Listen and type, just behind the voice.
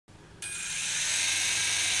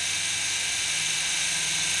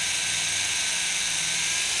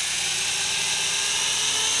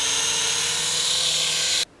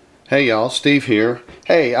Hey y'all, Steve here.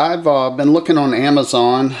 Hey, I've been looking on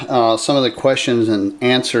Amazon some of the questions and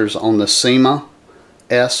answers on the Syma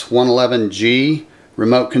S111G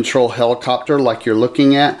remote control helicopter like you're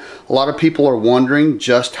looking at. A lot of people are wondering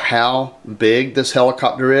just how big this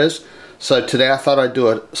helicopter is. So today I thought I'd do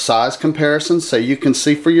a size comparison so you can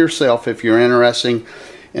see for yourself if you're interested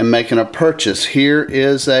in making a purchase. Here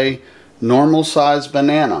is a normal size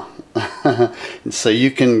banana. So you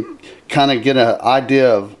can kind of get an idea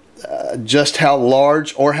of just how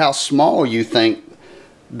large or how small you think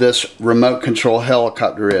this remote control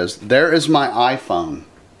helicopter is. There is my iPhone.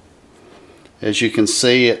 As you can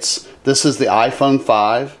see, this is the iPhone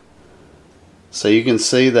 5. So you can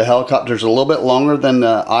see the helicopter's a little bit longer than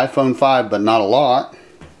the iPhone 5, but not a lot.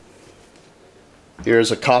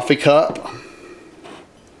 Here's a coffee cup.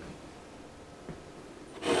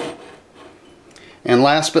 And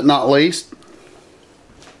last but not least,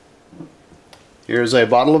 here's a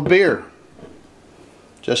bottle of beer.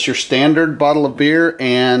 Just your standard bottle of beer,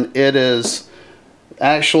 and it is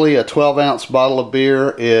actually a 12-ounce bottle of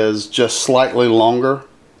beer is just slightly longer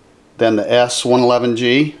than the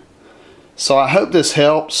S111G. So I hope this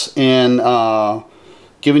helps in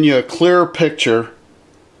giving you a clearer picture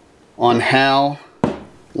on how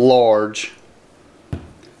large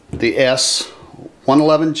the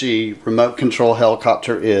S111G remote control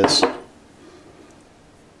helicopter is.